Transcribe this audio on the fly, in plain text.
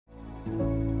Well,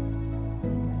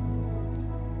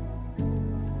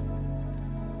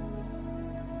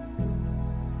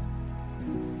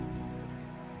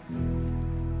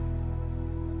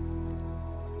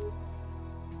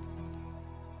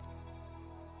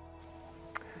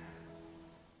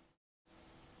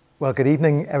 good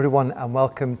evening, everyone, and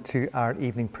welcome to our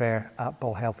evening prayer at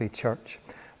Balhelvie Church.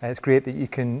 It's great that you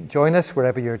can join us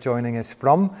wherever you're joining us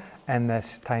from in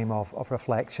this time of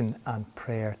reflection and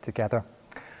prayer together.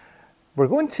 We're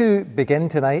going to begin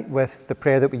tonight with the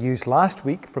prayer that we used last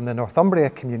week from the Northumbria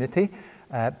community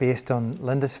based on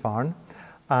Lindisfarne.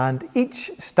 And each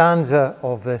stanza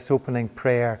of this opening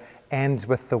prayer ends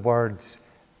with the words,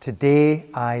 "Today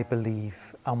I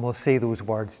believe." And we'll say those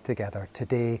words together,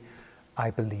 "Today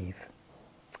I believe."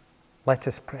 Let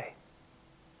us pray.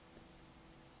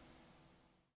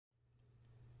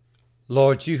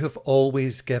 Lord, you have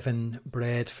always given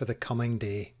bread for the coming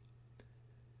day.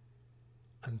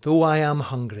 And though I am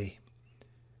hungry,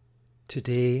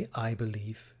 today I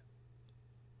believe.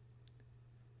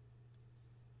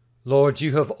 Lord,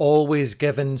 you have always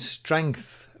given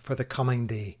strength for the coming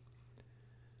day.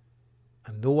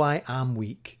 And though I am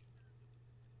weak,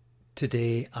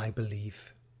 today I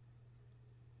believe.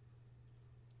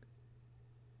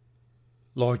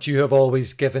 Lord, you have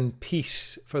always given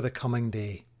peace for the coming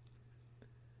day.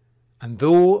 And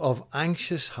though of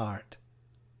anxious heart,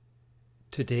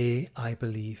 today I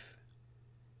believe.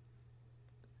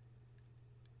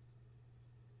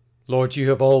 Lord, you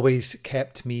have always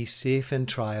kept me safe in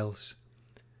trials.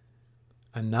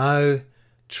 And now,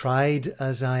 tried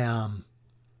as I am,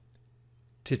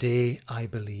 today I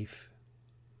believe.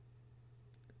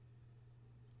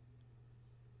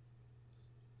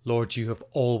 Lord, you have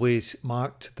always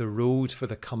marked the road for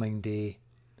the coming day.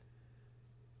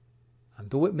 And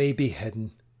though it may be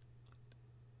hidden,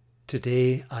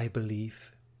 today I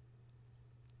believe.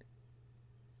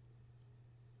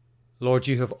 Lord,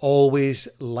 you have always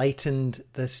lightened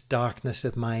this darkness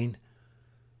of mine.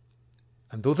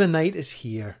 And though the night is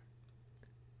here,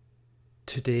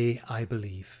 today I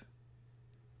believe.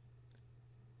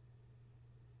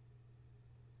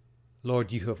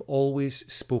 Lord, you have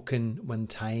always spoken when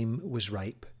time was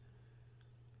ripe.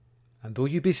 And though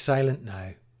you be silent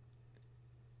now,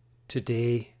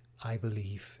 today I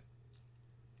believe.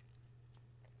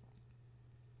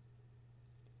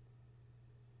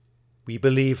 We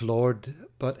believe, Lord,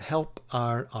 but help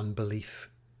our unbelief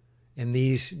in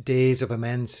these days of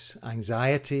immense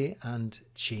anxiety and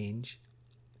change.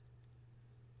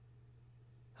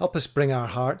 Help us bring our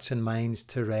hearts and minds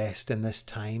to rest in this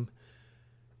time.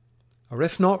 Or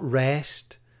if not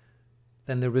rest,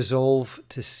 then the resolve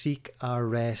to seek our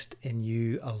rest in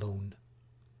you alone.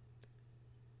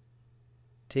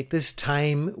 Take this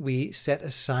time we set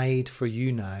aside for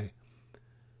you now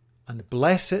and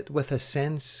bless it with a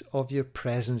sense of your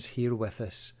presence here with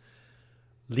us,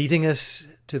 leading us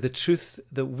to the truth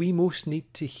that we most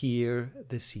need to hear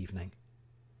this evening.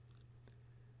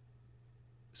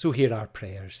 So hear our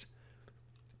prayers,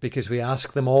 because we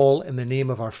ask them all in the name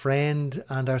of our friend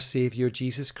and our Saviour,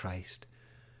 Jesus Christ.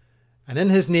 And in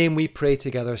his name we pray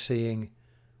together, saying,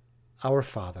 Our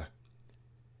Father,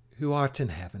 who art in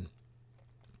heaven,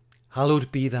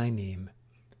 hallowed be thy name.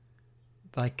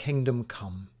 Thy kingdom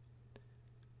come.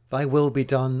 Thy will be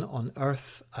done on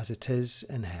earth as it is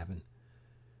in heaven.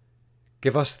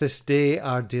 Give us this day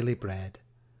our daily bread,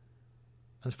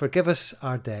 and forgive us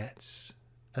our debts,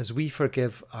 as we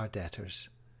forgive our debtors.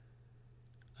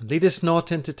 And lead us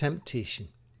not into temptation,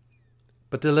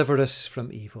 but deliver us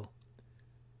from evil.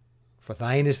 For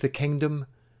thine is the kingdom,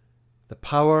 the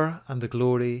power, and the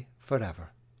glory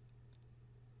forever.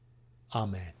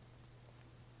 Amen.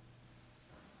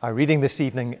 Our reading this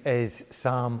evening is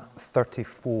Psalm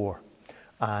 34,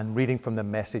 and reading from the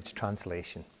Message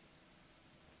translation.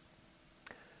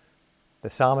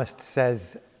 The psalmist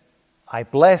says, I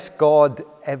bless God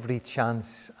every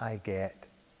chance I get.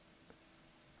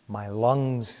 My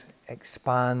lungs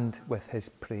expand with his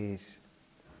praise.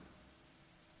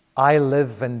 I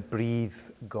live and breathe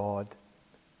God.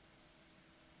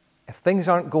 If things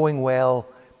aren't going well,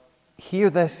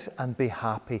 hear this and be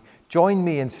happy. Join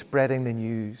me in spreading the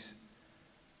news.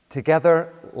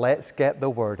 Together, let's get the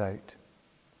word out.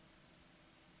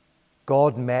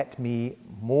 God met me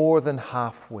more than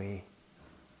halfway.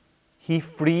 He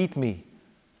freed me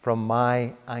from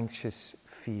my anxious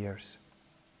fears.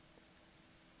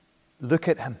 Look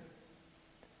at him.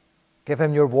 Give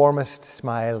him your warmest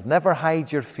smile. Never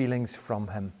hide your feelings from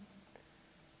him.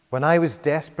 When I was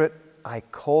desperate, I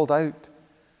called out,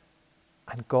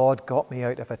 and God got me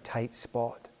out of a tight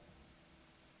spot.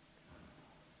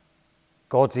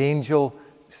 God's angel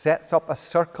sets up a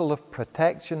circle of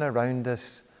protection around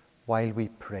us while we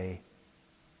pray.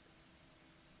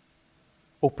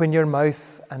 Open your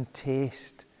mouth and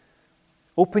taste.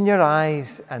 Open your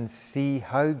eyes and see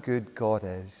how good God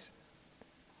is.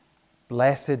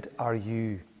 Blessed are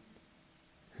you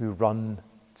who run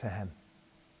to him.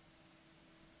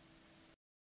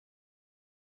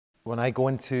 When I go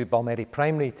into Balmedy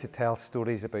Primary to tell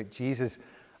stories about Jesus,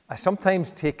 I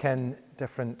sometimes take in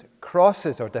different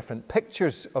crosses or different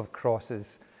pictures of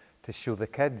crosses to show the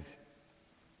kids.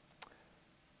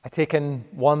 I take in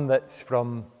one that's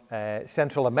from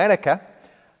Central America,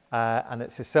 and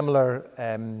it's a similar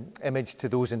image to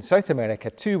those in South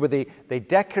America too, where they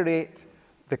decorate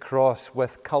the cross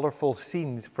with colourful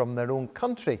scenes from their own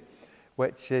country,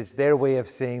 which is their way of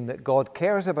saying that God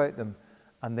cares about them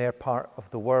and they're part of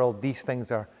the world. These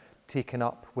things are taken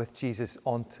up with Jesus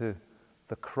onto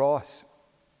the cross.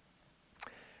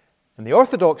 In the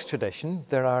Orthodox tradition,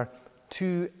 there are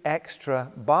 2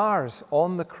 extra bars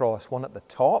on the cross, one at the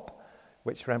top,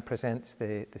 which represents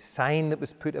the sign that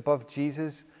was put above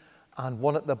Jesus, and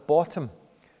one at the bottom,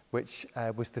 which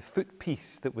was the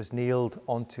footpiece that was nailed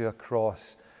onto a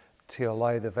cross to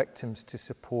allow the victims to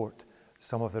support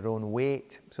some of their own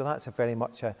weight. So that's very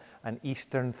much an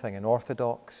Eastern thing, an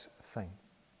Orthodox thing.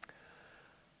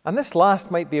 And this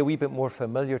last might be a wee bit more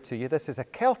familiar to you. This is a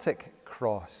Celtic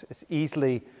cross. It's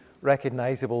easily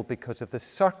recognizable because of the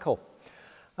circle.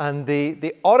 And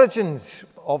the origins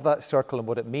of that circle and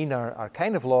what it means are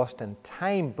kind of lost in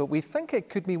time, but we think it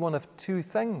could be one of 2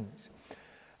 things.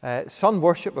 Sun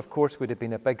worship, of course, would have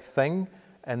been a big thing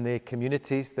in the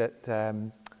communities that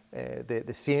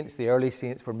the saints, the early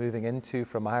saints, were moving into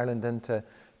from Ireland into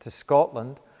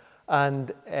Scotland.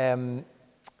 And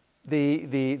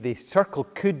the circle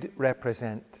could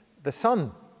represent the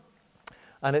sun.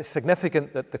 And it's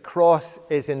significant that the cross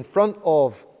is in front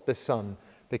of the sun,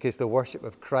 because the worship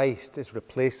of Christ is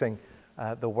replacing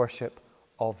the worship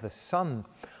of the sun.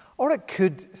 Or it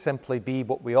could simply be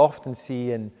what we often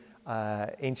see in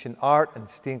ancient art and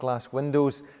stained glass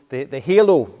windows, the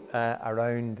halo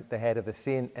around the head of the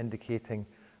saint, indicating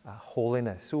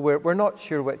holiness. So we're not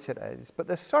sure which it is, but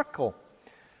the circle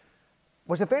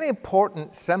was a very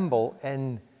important symbol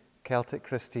in Celtic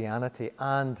Christianity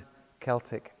and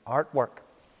Celtic artwork.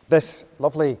 This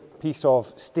lovely piece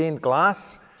of stained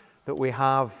glass that we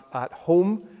have at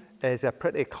home is a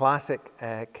pretty classic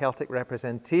Celtic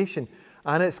representation,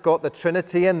 and it's got the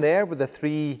Trinity in there with the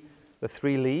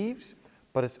three leaves,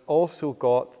 but it's also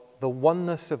got the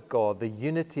oneness of God, the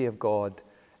unity of God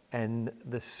in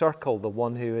the circle, the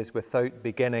one who is without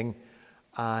beginning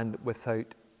and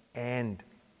without end.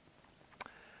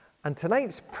 And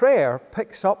tonight's prayer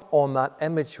picks up on that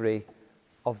imagery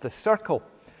of the circle,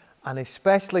 and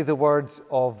especially the words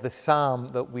of the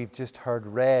psalm that we've just heard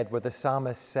read, where the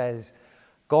psalmist says,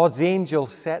 God's angel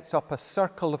sets up a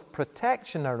circle of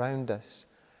protection around us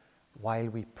while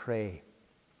we pray.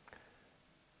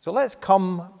 So let's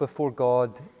come before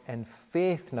God in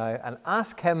faith now and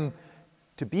ask him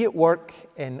to be at work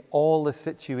in all the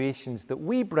situations that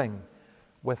we bring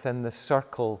within the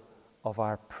circle of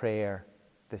our prayer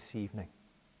this evening.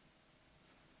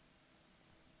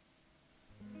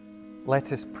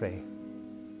 Let us pray.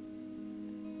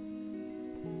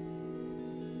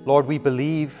 Lord, we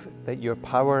believe that your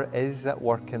power is at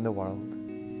work in the world.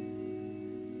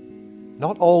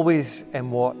 Not always in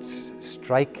what's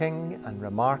striking and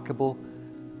remarkable,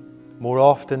 more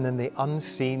often in the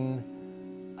unseen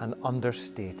and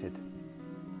understated.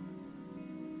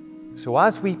 So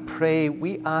as we pray,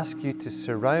 we ask you to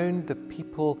surround the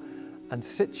people and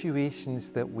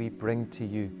situations that we bring to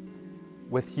you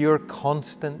with your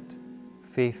constant,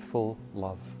 faithful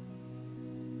love.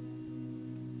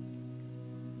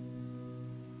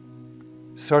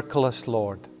 Circle us,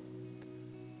 Lord.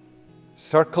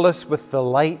 Circle us with the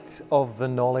light of the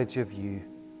knowledge of you.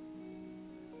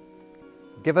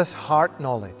 Give us heart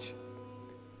knowledge,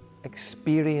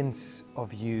 experience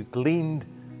of you gleaned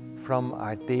from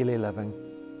our daily living.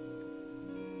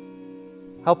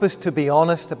 Help us to be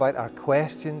honest about our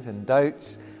questions and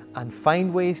doubts and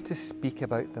find ways to speak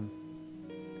about them.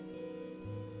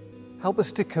 Help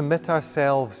us to commit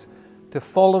ourselves to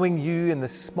following you in the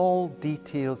small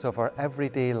details of our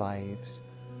everyday lives,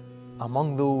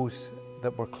 among those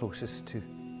that we're closest to.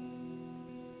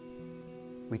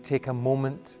 We take a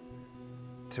moment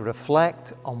to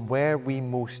reflect on where we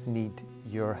most need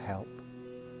your help.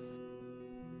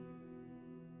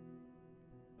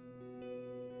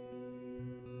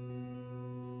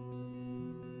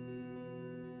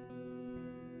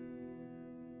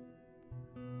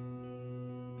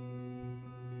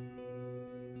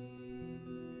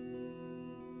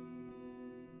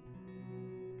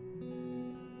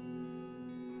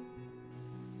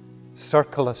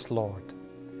 Circle us, Lord.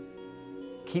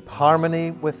 Keep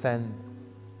harmony within.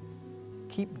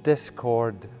 Keep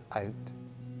discord out.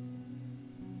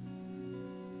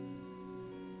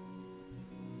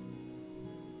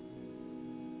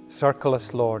 Circle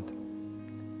us, Lord.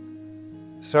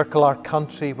 Circle our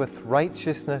country with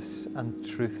righteousness and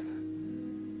truth.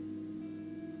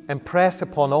 Impress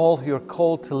upon all who are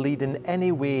called to lead in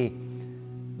any way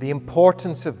the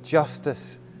importance of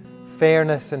justice,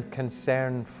 fairness, and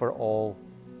concern for all.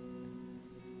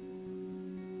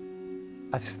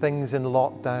 As things in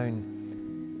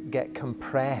lockdown get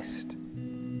compressed,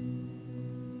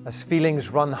 as feelings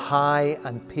run high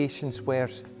and patience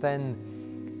wears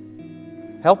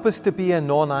thin, help us to be a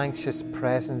non-anxious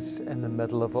presence in the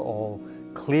middle of it all,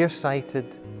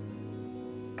 clear-sighted,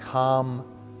 calm,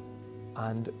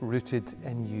 and rooted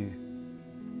in you.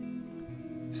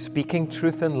 Speaking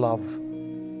truth in love,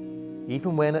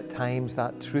 even when at times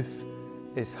that truth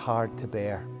is hard to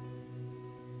bear.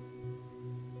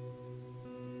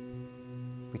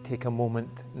 We take a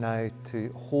moment now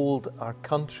to hold our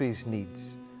country's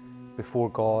needs before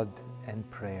God in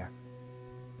prayer.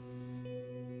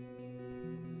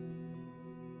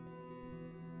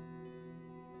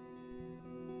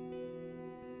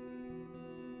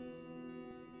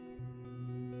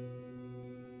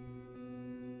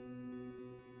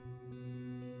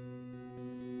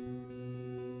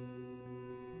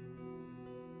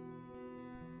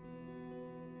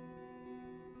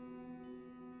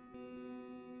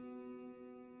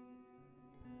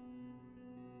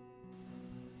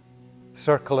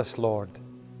 Circle us, Lord.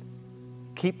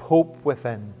 Keep hope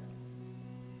within.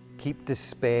 Keep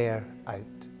despair out.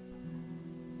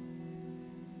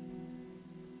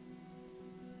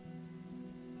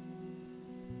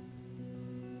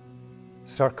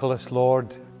 Circle us,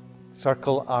 Lord.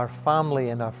 Circle our family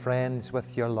and our friends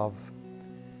with your love.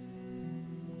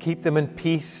 Keep them in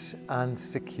peace and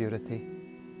security.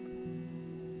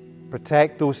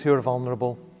 Protect those who are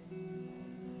vulnerable.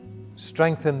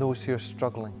 Strengthen those who are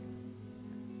struggling.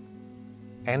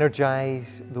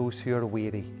 Energize those who are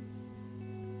weary.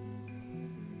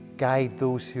 Guide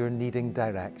those who are needing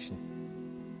direction.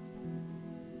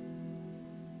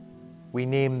 We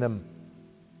name them,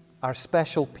 our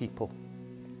special people,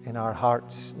 in our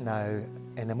hearts now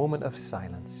in a moment of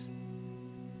silence.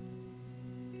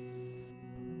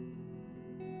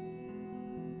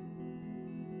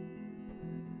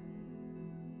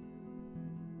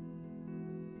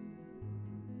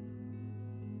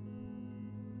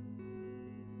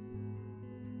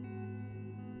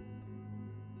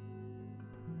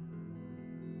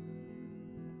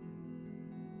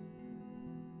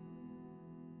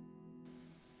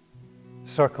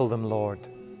 Circle them, Lord.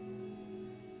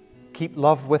 Keep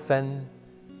love within,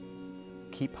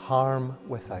 keep harm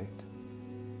without.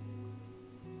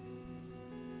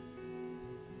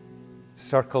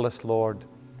 Circle us, Lord.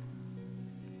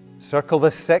 Circle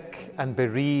the sick and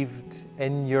bereaved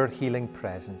in your healing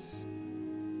presence.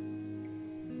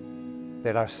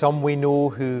 There are some we know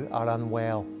who are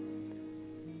unwell,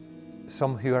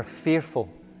 some who are fearful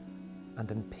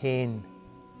and in pain,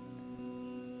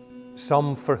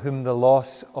 some for whom the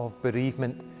loss of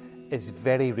bereavement is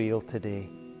very real today,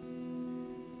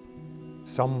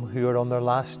 some who are on their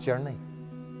last journey.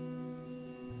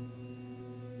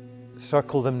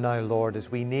 Circle them now, Lord,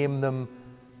 as we name them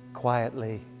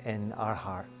quietly in our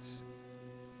hearts.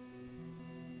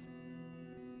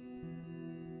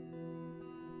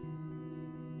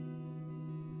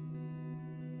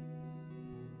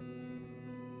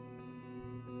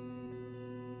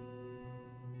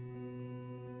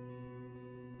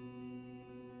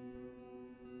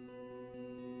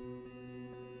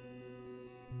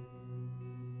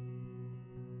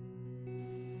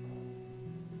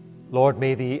 Lord,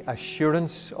 may the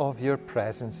assurance of your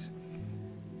presence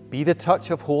be the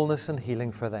touch of wholeness and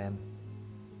healing for them.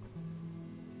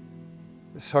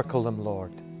 Circle them,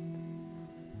 Lord.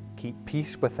 Keep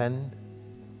peace within,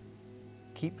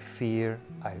 keep fear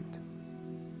out.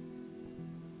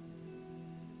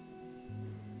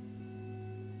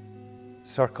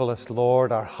 Circle us,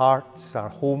 Lord, our hearts, our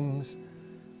homes,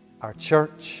 our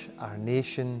church, our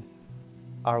nation,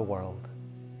 our world.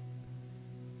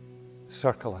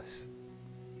 Circle us,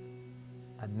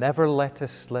 and never let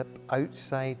us slip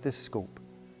outside the scope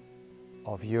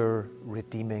of your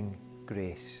redeeming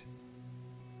grace.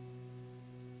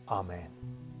 Amen.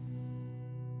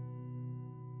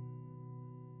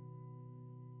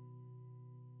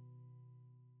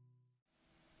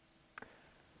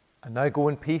 And now go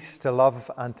in peace to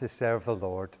love and to serve the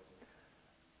Lord.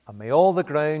 And may all the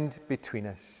ground between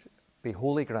us be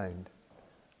holy ground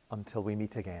until we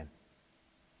meet again.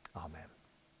 Amen.